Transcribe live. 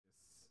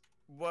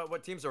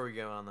What teams are we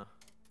going on though?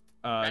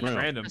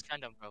 Random. Just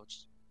random, bro.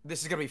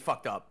 This is gonna be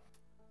fucked up.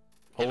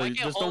 Holy,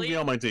 just don't be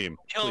on my team.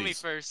 Kill me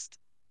Please. first.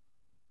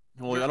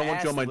 Holy, I don't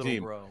want you on my Little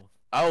team. Bro.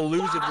 I'll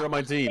lose if you're on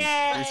my team.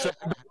 You're so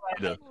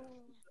bad.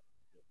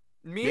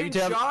 Me Maybe and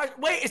Tab- Josh.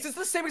 Wait, is this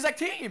the same exact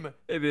team?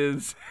 It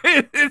is.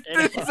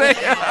 It's the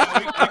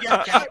same. We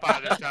got cap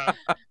by this time.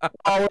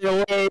 Oh, we're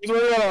gonna lose.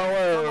 We're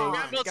gonna lose.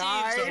 Scrambled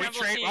guys. team, So we Scrambled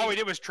trade. team. All we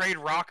did was trade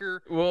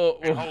Rocker.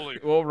 Holy.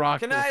 We'll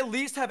rock. Can I at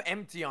least have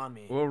empty on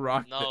me? We'll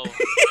rock. No.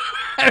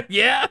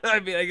 Yeah, I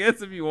mean, I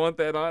guess if you want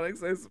that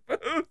Onyx, I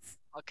suppose.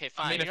 Okay, I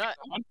fine. mean, You if know you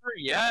what? want her,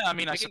 yeah. I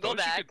mean, I We can go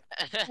suppose you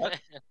back. could.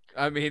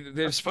 I mean, I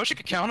there's suppose you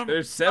could count them.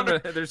 there's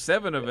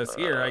seven of us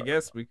here. I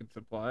guess we could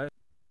supply it.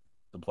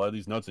 Apply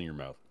these nuts in your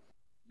mouth.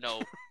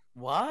 No.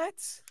 What?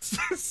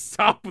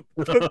 Stop.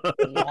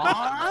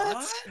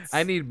 What?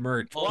 I need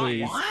merch,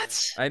 please.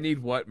 What? I need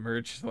what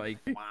merch? Like,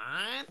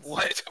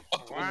 What?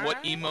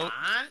 What emote?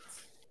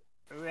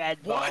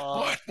 Red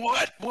ball.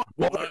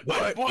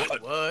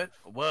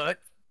 What?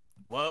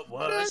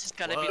 This is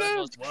gonna be the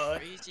most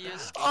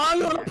craziest. I'm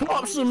game gonna ever.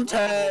 pop some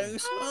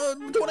tags.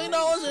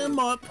 $20 in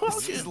my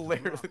This is pocket.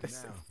 literally the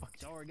same.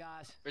 Sorry,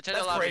 guys. Pretend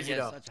That's to love crazy, me,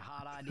 though. Such a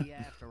hot idea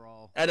after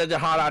all. That's a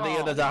hot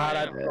idea. That's a hot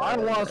idea. I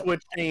don't want to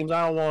switch teams.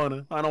 I don't want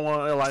to. I don't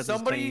want to like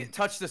Somebody this team.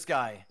 touch this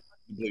guy.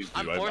 Please do.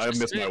 I'm I forced to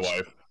miss my switch.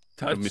 wife.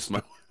 I miss touch,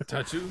 my.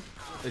 touch you.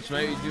 That you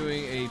might be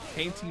doing a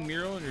painting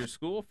mural in your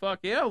school. Fuck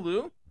yeah,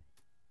 Lou.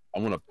 I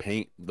want to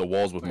paint the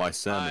walls with my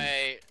salmon.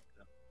 I...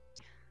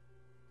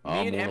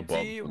 I'm Me and one above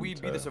empty,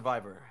 we'd be the Tab.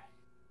 survivor.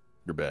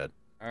 You're bad.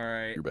 All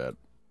right. You're bad.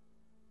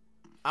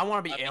 I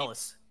want to I be mean-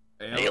 Alice.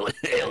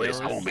 Alice.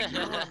 I want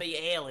to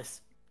be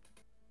Alice.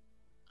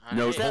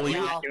 No, Alright. Holy.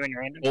 Al?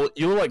 Well,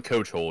 you look like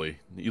Coach Holy.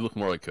 You look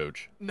more like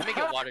Coach. Let me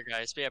get water,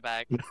 guys. Be right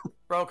back.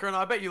 Bro, Colonel,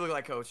 I bet you look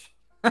like Coach.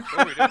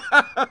 What we do?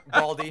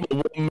 Baldy.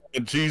 One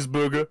man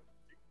cheeseburger.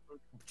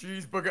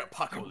 Cheeseburger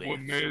apocalypse.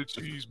 One man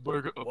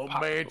cheeseburger. One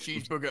man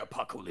cheeseburger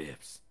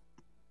apocalypse.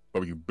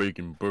 Barbecue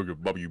bacon burger.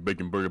 Barbecue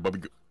bacon burger.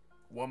 Barbecue.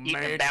 One Eat the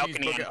man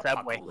balcony in cheeseburger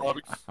Subway.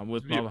 apocalypse. I'm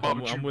with Yeah, my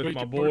barbecue I'm with my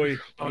bacon boy.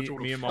 burger.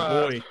 Me and my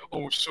boy.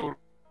 Oh, so.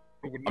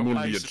 I'm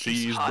gonna be a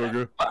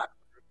cheeseburger.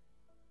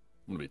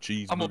 I'm gonna be a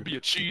cheeseburger. I'm gonna be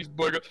a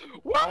cheeseburger.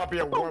 I want to be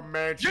a one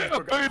man Yeah,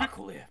 cheeseburger baby.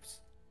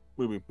 apocalypse.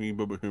 Crazy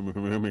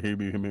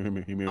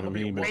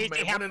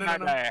hamburger.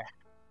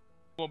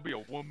 I'm gonna be a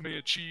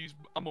one-man cheese.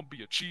 I'm gonna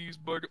be a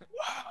cheeseburger.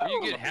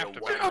 You get half the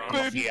Yeah,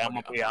 baby. Yeah, I'm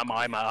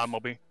gonna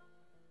be.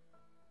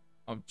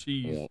 I'm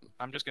cheese.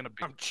 I'm just gonna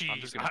be. I'm cheese. I'm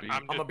just gonna be.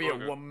 I'm gonna be a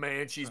burger. one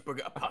man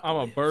cheeseburger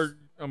apocalypse.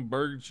 I'm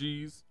burger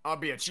cheese. I'll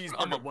be a cheeseburger.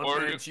 I'm a one man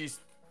burger. cheese.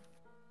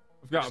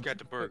 I've Just got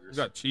the burgers.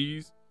 I've got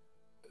cheese.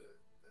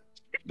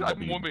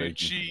 I'm one-man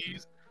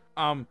cheese.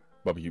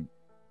 Barbecue.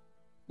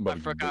 I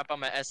forgot about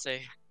my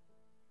essay.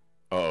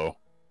 Uh-oh.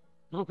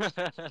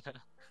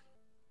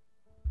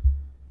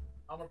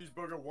 I'm a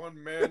cheeseburger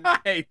one man.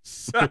 Hey.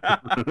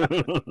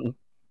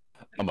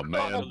 I'm a I'm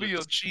man. gonna be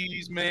a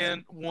cheese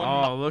man. One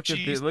Oh, look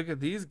cheese. look at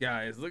these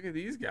guys. Look at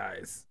these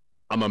guys.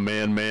 I'm a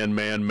man. I'm a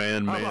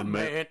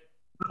man.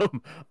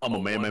 I'm a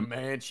man, man.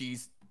 Man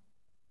cheese.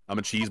 I'm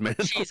a cheese man.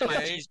 Cheese man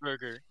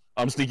cheeseburger.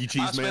 I'm sneaky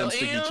cheese man. spell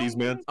Sneaky M. cheese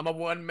man. I'm a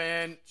one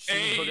man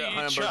cheeseburger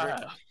hamburger.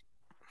 child.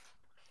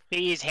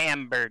 Cheese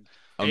hamburger.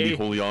 I'm the Hey.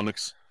 Holy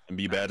Onyx and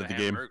be bad That's at a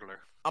the game. hamburglar.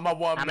 I'm a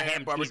one I'm a man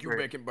ham barbecue cheeseburger.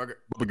 bacon burger.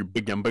 Barbecue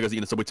big hamburgers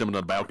eating somebody on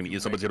the balcony.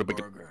 Eating somebody on the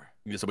balcony. Burger.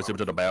 Eating somebody on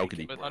the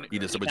balcony. With honey-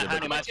 Eating Eat somebody the on the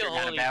honey balcony.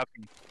 mustard on the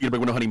balcony. Eat a burger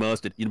with a honey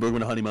mustard. Eat a burger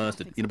with a honey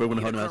mustard. Eat a burger with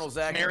a honey Colonel mustard.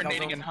 Zach.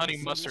 Marinating in honey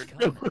mustard.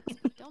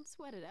 Don't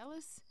sweat it,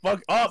 Ellis.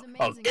 Fuck up! It was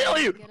I'll amazing kill how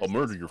you! you get I'll us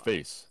murder this your far.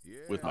 face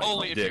with my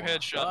Only if you dick.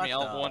 headshot me, I'll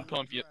What one the-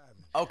 pump you.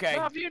 Okay.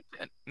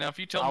 Now if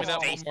you tell me that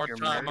one taste more your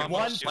time, murder. I'm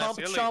One gonna pump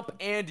silly. chump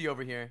Andy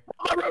over here.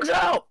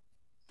 Rochelle!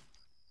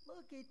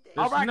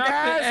 There's nothing.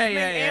 Hey,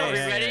 hey, Alice.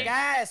 hey, hey, hey.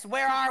 Guys,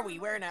 where are we?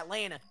 We're in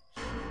Atlanta.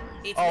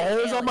 It's Oh,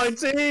 me, who's on my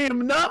Alice.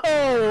 team?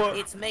 No!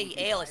 It's me,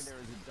 Alice.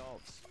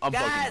 I'm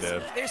fucking Guys,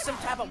 dead. there's some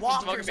type of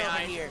walkers over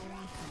behind. here.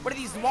 What are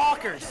these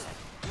walkers?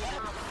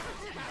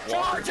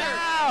 Charge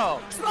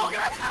out! Smoke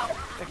out!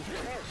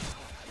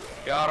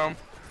 Got him.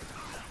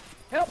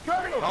 Help,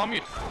 Colonel. Calm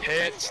your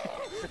tits.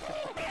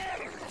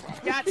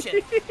 Gotcha.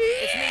 It's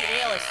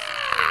me, Alice.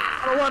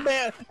 I'm a one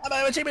man.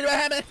 I'm a champion.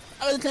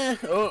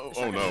 Oh,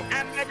 oh no.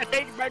 I'm gonna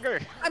take burger.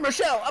 I'm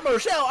Rochelle.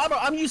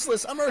 I'm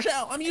useless. I'm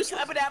Rochelle. I'm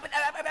useless. Got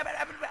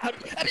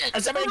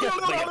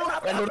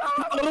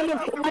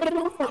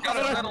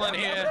adrenaline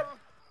here.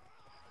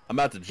 I'm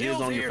about to jizz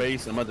on your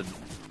face. I'm about to.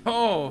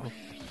 Oh,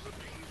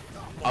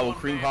 I will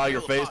cream pie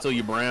your face till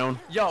you brown.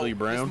 Yo, till you this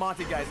brown.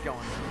 Monty guy's going.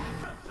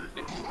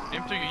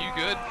 M2, are you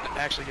good?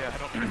 Actually, yeah, I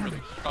don't really.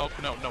 Oh,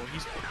 no,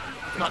 he's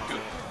not good.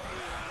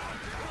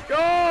 Go!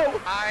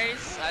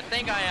 Guys, I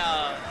think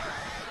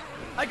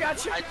I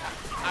got you.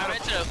 I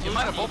went to the You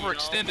might have movie,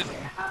 overextended.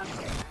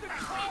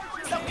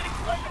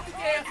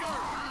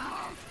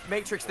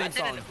 Matrix I theme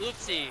did an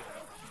song.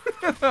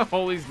 oopsie.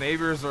 Holy's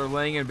neighbors are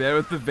laying in bed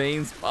with the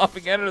veins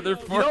popping out of their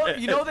You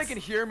foreheads. know they can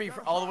hear me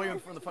all the way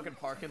from the fucking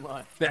parking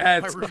lot.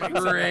 That's My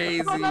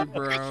roommate's- crazy,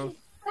 bro.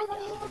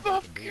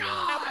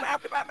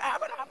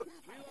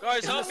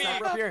 Guys, help me!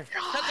 Sniper up here.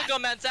 Tentacle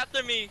man's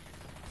after me.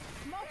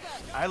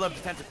 I love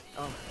the tentacle.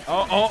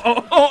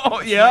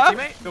 Yeah?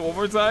 teammate? One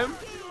more time?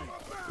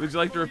 Would you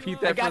like to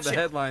repeat that for got the you.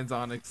 headlines,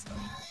 Onyx?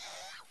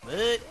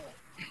 What?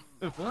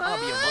 I'll be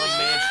a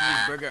one-man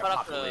cheeseburger. Put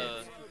up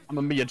apocalypse. I'm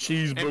gonna be a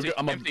cheeseburger.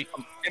 Empty.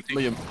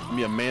 Be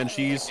a man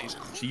cheese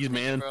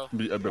man. Bro.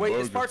 Be a Wait,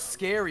 this burger. part's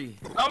scary.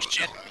 Oh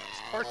shit!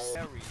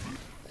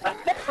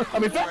 I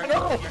mean,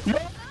 no.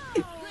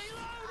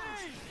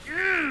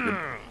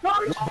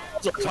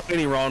 They're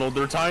tiny, Ronald.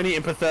 They're tiny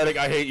and pathetic.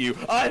 I hate you.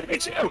 I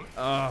hate you.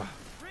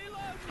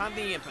 I'm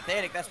being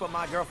pathetic. That's what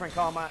my girlfriend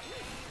called my.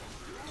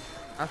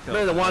 I feel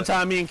Man, the bad. one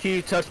time me and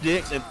Keith touched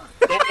dicks and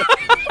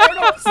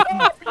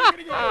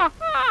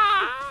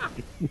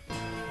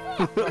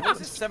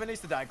This is 7 Days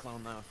to Die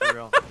clone though, for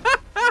real.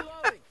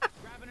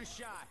 Grabbing a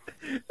shot.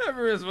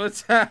 Remember this one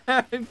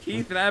time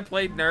Keith and I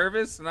played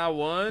nervous and I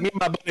won? me and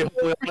my buddy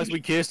Holy Honest, we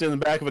kissed in the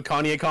back of a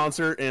Kanye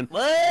concert and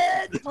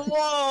What?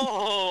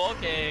 Whoa,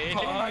 okay.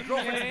 My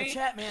girlfriend's in the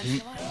chat, man.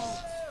 Chill out.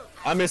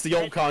 I miss the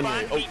old Kanye.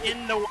 Find Oh, me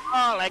in the wall.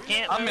 I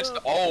can't. I missed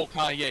the old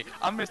Kanye.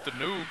 I missed the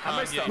new I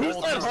missed the Kanye.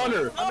 who's that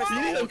Hunter?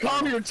 You need to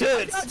calm your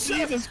tits.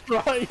 Jesus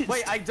Christ.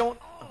 Wait, I don't.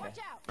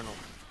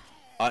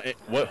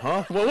 What?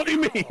 Huh? What do you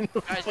mean?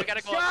 Guys, we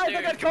gotta go Guys, I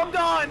got upstairs. come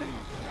done.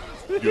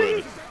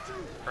 Good.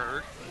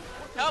 Bird.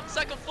 Help,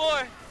 second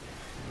floor.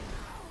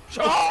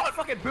 Oh,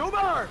 fucking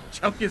boomer.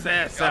 Choke his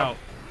ass out.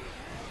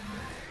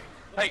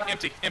 Hey,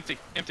 empty. Yeah,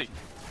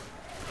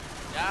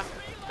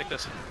 Take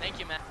this. thank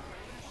you, man.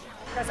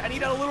 Guys, I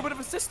need a little bit of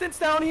assistance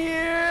down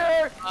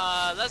here.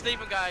 Let's leave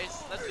him,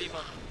 guys. Let's leave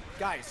him.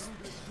 Guys,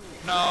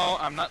 No,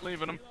 I'm not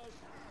leaving him.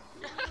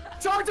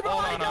 charge him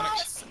Hold away, on, guys.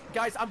 Onyx.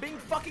 Guys, I'm being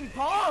fucking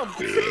palmed.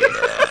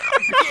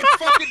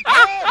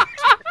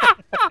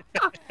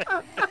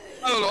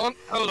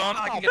 Hold on.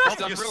 I can get this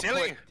done real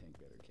quick.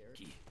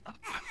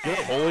 Good,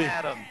 Holy.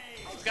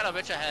 He's got a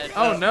bitch ahead.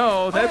 Oh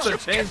no, that's a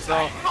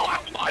chainsaw.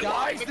 Guys,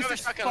 Let me this grab a is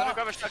shotgun. Let me fuck.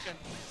 grab a shotgun.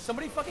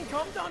 Somebody fucking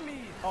calmed on me.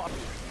 Oh,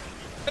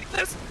 Take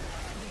this.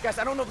 guys,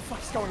 I don't know what the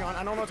fuck's going on.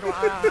 I don't know what's going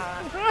on.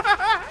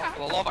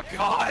 For the love of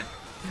God.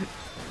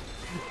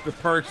 The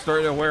perk's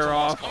starting to wear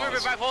off. Come over,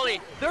 back,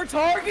 Holy. They're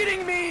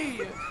targeting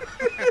me.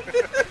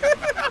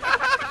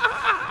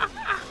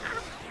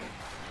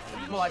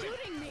 I'm like,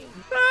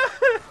 I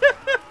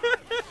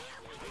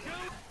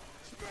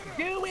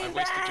doing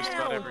wasted just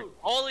about down. every.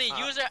 Holy,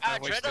 use your I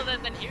wasted.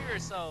 adrenaline and heal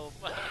yourself.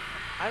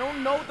 I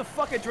don't know what the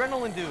fuck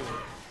adrenaline do.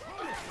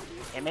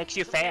 It makes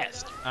you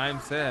fast. I'm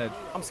sad.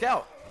 I'm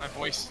scout. I've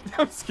wasted.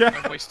 I'm scared.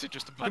 I've wasted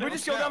just about. Did we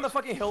just go down the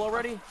fucking hill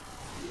already?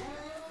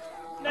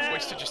 I've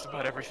wasted just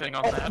about everything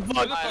on Oh, that. fuck.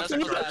 Alright,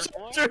 let's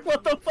go.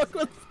 What the fuck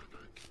was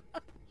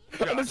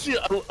I just see.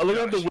 I look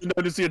out the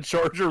window to see a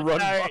charger run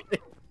by.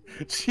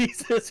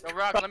 Jesus. Yo,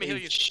 Rock, let me heal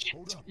you.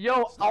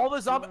 Yo, all the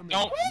zombies.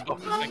 No. Oh,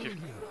 thank you.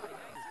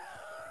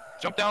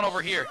 Jump down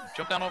over here.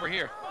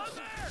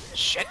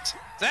 Shit.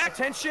 Zach.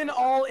 Attention,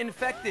 all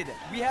infected.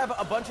 We have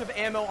a bunch of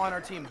ammo on our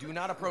team. Do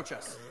not approach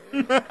us.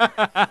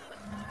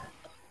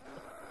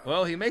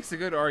 Well, he makes a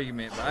good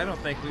argument, but I don't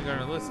think we're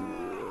gonna listen.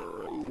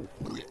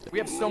 We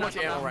have so much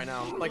ammo right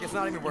now. Like, it's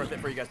not even worth it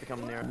for you guys to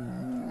come near.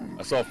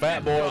 I saw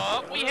Fat Boy.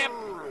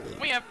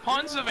 We have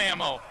tons of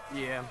ammo.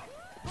 Yeah.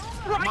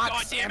 Right,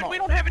 Max goddammit, ammo. we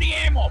don't have any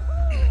ammo.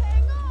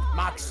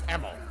 Max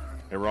ammo.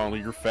 Hey,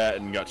 Ronald, you're fat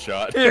and got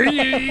shot.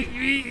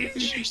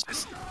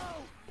 Jesus.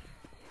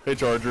 Hey,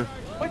 Charger.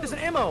 Wait, there's an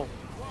ammo.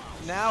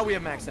 Now we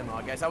have max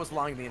ammo, guys. I was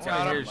lying the I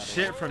entire don't time. hear by the way.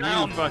 shit from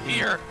Down you, fucking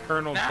here.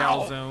 Colonel Now.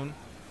 Calzone.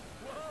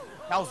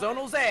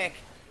 Calzone Zach.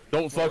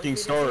 Don't fucking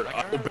start.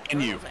 I'll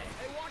ban you.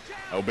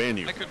 I'll ban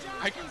you. I could.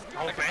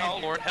 Oh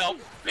Lord, help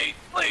me,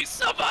 please,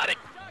 somebody.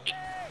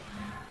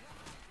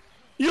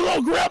 You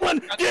little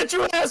gremlin! Get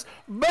your ass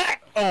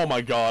back! Oh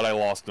my god, I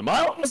lost him.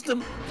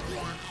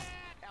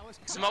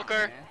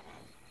 Smoker.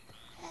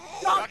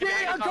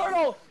 Okay, I'm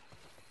Colonel.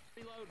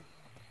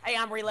 Hey,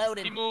 I'm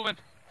reloading. Keep moving.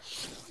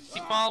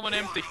 Keep following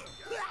empty.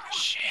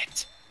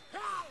 Shit.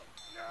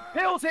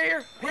 Hill's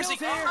here. Where's Hill's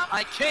he? here.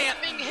 I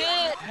can't. Being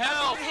hit.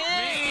 Help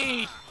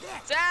Being me.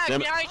 Zach,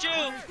 Damn it. behind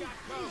you.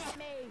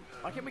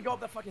 Why can't we go up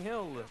that fucking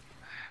hill?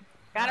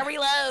 Gotta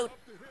reload.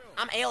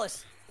 I'm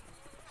Alice.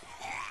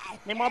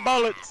 Need more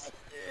bullets.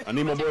 I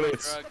need my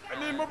bullets. I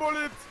need my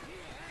bullets.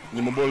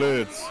 Need my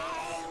bullets.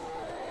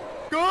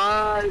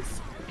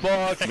 Guys.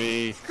 Fuck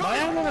me. My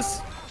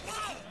ass.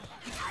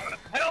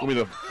 It'll be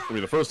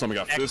the first time I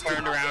got X fisted.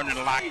 turned around and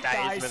locked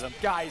eyes with him.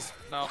 Guys.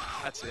 No,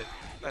 that's it.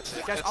 That's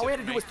it. Guys, That's all we it had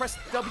to for do me. was press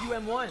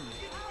WM1.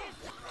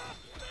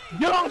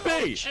 Get on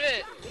me!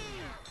 Shit.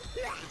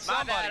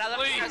 My bad. I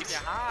left you guys please.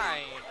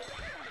 behind.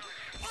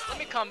 Let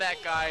me come back,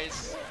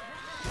 guys.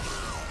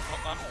 Oh,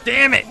 I'm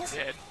Damn it!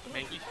 dead,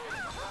 maybe.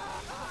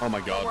 Oh my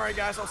Don't god. worry,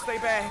 guys. I'll stay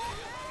back.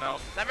 No.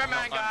 Never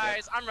mind, No, I'm dead.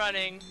 guys. I'm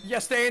running. Yeah,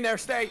 stay in there.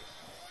 Stay.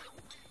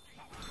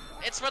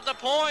 It's for the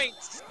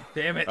points.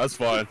 Damn it! That's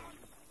fine.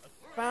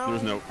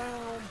 There's no.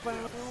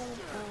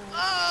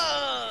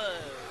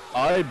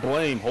 I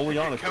blame Holy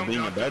Honest for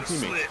being a bad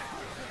teammate.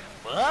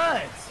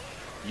 What?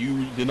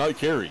 You did not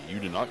carry. You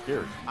did not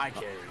carry. I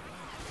carry.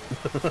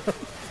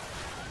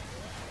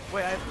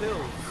 Wait, I have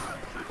pills.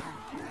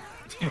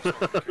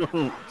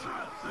 Can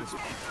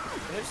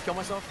I just kill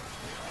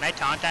myself? Can I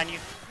taunt on you?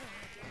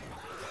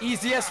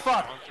 Easy as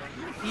fuck.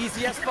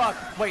 Easy as fuck.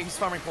 Wait, he's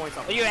farming points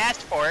on Well, me. you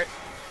asked for it.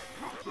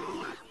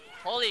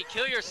 Holy,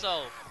 kill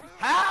yourself.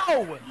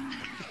 How?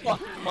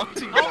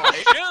 Monty Oh,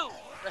 shoot!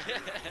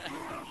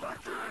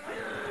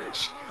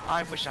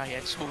 I wish I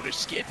had smoother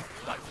skin.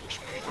 I wish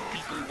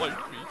people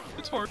like me.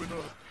 It's hard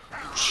enough.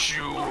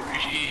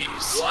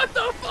 Jeez. What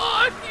the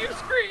fuck, you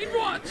screen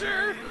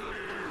watcher?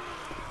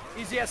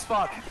 Easy as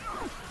fuck.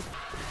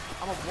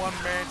 I'm a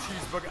one-man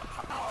cheeseburger.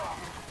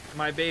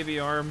 My baby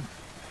arm.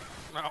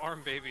 My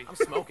arm, baby. I'm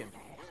smoking.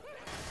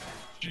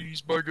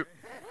 Cheeseburger.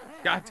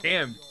 God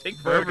damn, take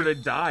forever to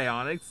die,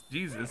 Onyx.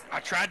 Jesus. I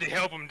tried to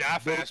help him die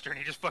faster, and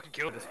he just fucking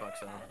killed This fuck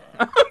son.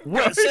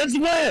 What? Since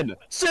when?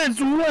 Since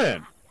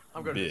when?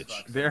 I'm good at this Bitch.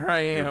 fuck. There I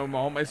am,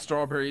 all my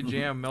strawberry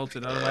jam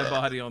melted out of my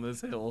body on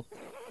this hill.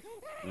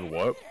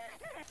 What?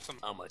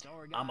 I'm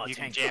a You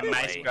can tank. jam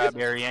my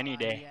strawberry any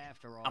day.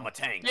 I'm a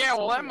tank. Yeah,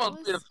 well, I'm gonna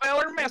be a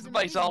feller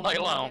masturbate all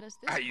night long.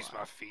 I use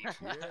my feet.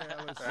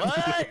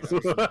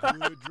 What? I'm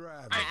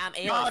God,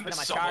 Alice, this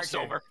but is I'm a almost charger.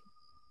 over.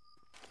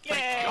 Yeah.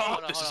 Thank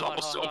God, this is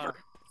almost over.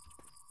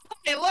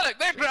 Hey, look,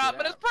 they're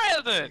dropping his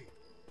present.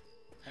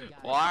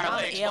 Why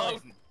are they I'm Alice.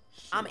 exploding?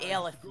 I'm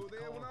Alice.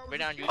 Way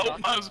down, you, Oh,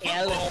 John. mine's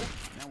football.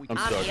 I'm I'm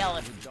stuck.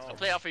 Alice. I'll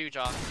play out for you,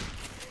 John.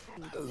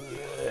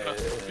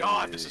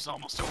 God, this is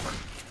almost over.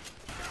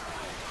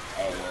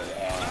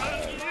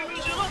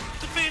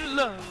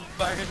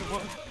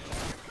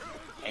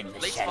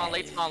 Late spawn,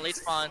 late spawn, late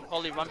spawn.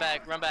 Holy, run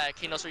back, run back.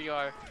 He knows where you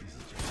are.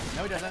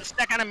 No, he doesn't.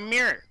 Stuck on a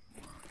mirror.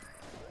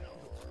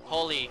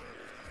 Holy,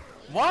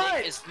 What?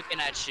 Nick is looking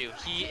at you.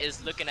 He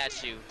is looking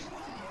at you.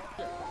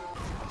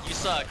 You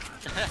suck.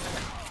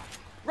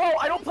 Bro,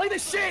 I don't play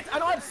this shit. I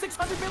don't have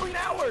 600 million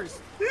hours.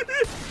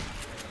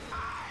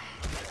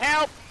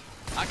 Help!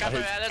 I got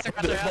their Alice, I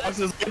got The their Alice.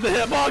 hitboxes, get the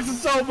hitboxes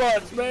so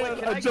much, man. Wait,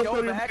 can I jumped go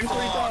on your back? face Can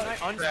 3 I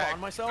times. unspawn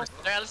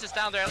myself? Their Alice is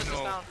down, their Alice is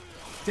down.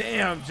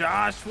 Damn,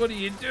 Josh, what are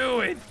you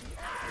doing?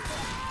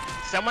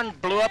 Someone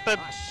blew up a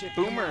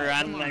boomer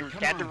and I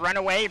had to run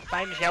away and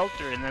find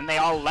shelter, and then they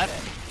all left.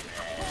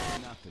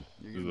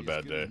 This is a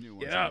bad day.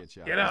 Get up,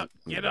 get up,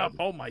 get up.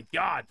 Oh my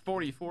god,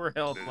 44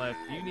 health left.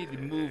 You need to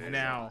move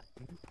now.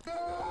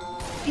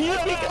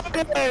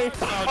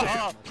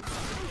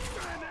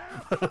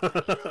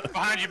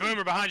 Behind you,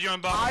 Boomer. Behind you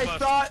on bottom. I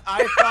thought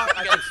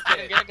I could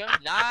spit. Get him.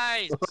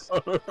 Nice.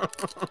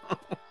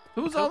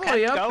 Who's all the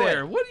way up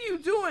there? What are you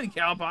doing,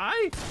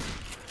 Cowpie?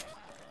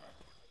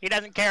 He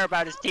doesn't care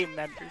about his team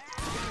members.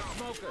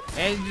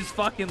 And you just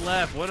fucking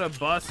left. What a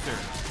buster.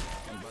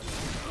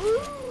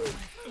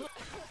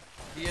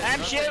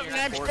 I'm shooting,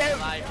 I'm shooting.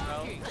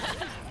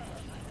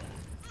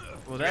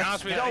 Well, To be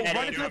honest that's with you, Yo, I run think it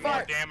you're through the doing more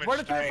fire. damage. Run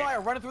it through the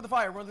fire. Run it through the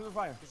fire. Run it through the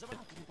fire.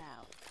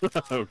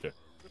 Okay.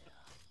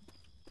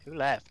 Who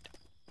left?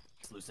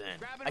 Loose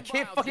end. I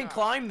can't fucking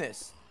climb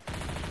this.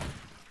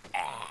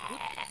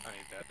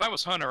 If I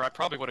was Hunter, I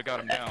probably would have got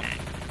him down.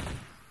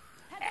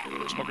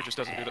 Smoker just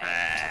doesn't do the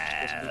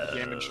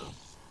damage.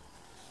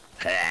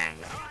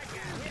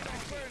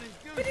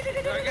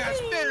 I got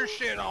spitter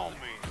shit on me.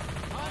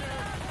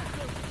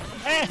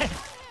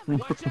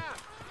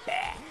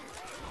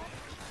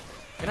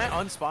 Can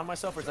I unspawn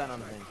myself or is that on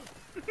the thing?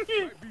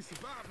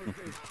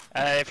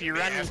 If you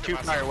run too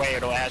far away,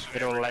 it will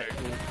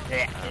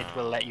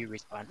let you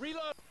respawn.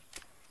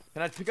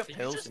 Can I pick up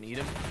pills and eat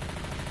them?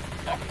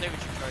 They would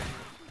charge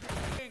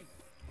you.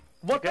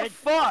 What the Good.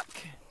 fuck?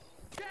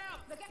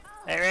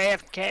 They're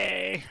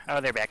AFK.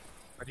 Oh, they're back.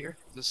 Right here?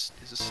 Is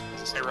this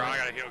Hey, Ron, I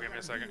gotta heal. Give me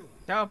a second.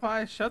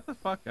 Cowpie, shut the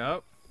fuck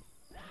up.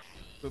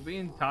 Quit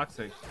being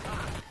toxic.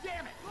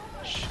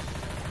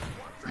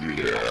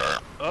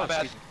 Oh,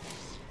 bad.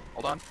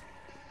 Hold on.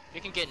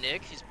 You can get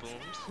Nick, he's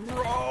boomed.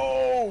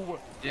 Bro!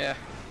 Yeah.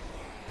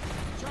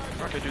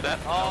 Not gonna do that.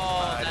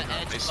 Oh, No, that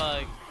I edge didn't.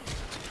 bug.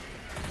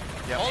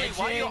 Yep. Holy,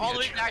 why are you all the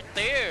way Edge. back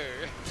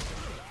there?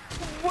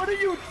 What are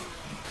you?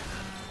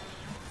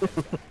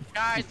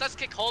 Guys, let's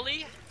kick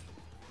Holy.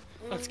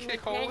 Let's kick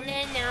Holy. Okay,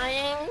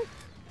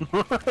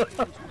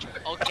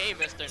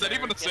 Mr. Is that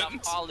even a Nerd, get out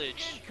of sentence?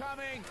 college.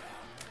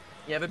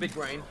 You have a big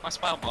brain. Nice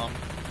pile bomb.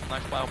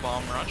 Nice pile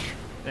bomb rush.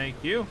 Thank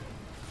you.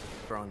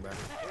 Throwing back.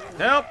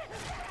 Help!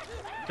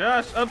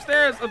 Josh,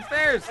 upstairs,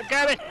 upstairs! I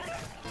got it.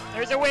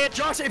 There's a witch.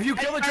 Josh, if you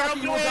kill a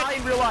junkie, you will die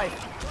in real life.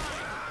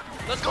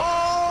 Let's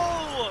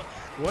go!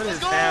 What is Let's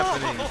go!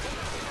 happening?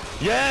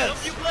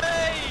 Yes! You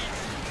play!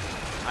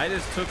 I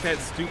just took that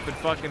stupid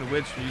fucking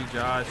witch for you,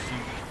 Josh,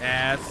 you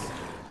ass.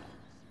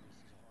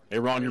 Hey,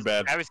 Ron, you're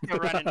bad. I was still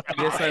running.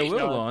 Yes, I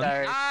will, Lon.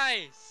 Sorry.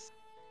 Nice!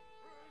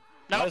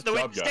 No, Nice the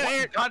job, witch is guys. still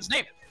here. God's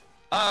name.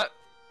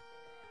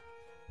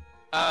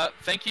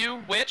 Thank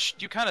you, Witch.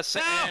 You kind of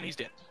said, and he's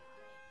dead.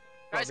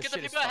 Guys, this get the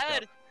shit is people fucked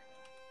ahead! up.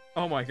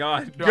 Oh my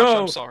god, Josh,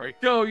 go! I'm sorry.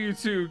 Go, you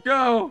two,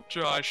 go!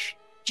 Josh.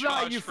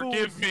 Nah, Josh, you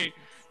forgive fools. me.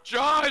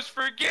 Josh,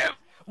 forgive.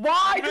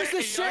 Why does Hey,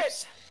 this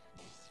shit?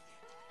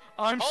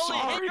 I'm Holy,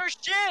 hit sorry. your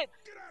shit!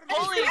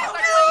 Holy, it's like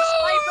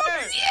playing sniper!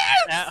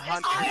 That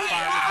hunter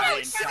farmed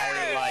my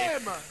entire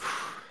life.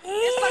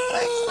 It's like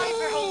playing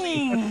sniper,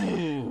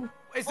 holy!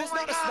 Is this Oh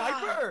my not a God.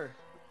 sniper?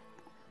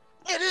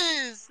 It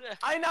is!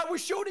 I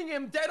was shooting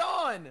him dead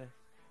on.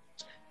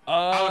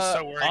 I was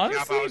so worried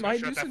honestly, Jabba was gonna might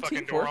shut do that some fucking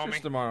Team door on Fortress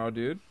me. tomorrow,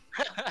 dude.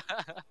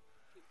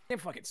 Game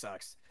fucking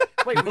sucks.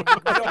 Wait, we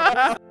don't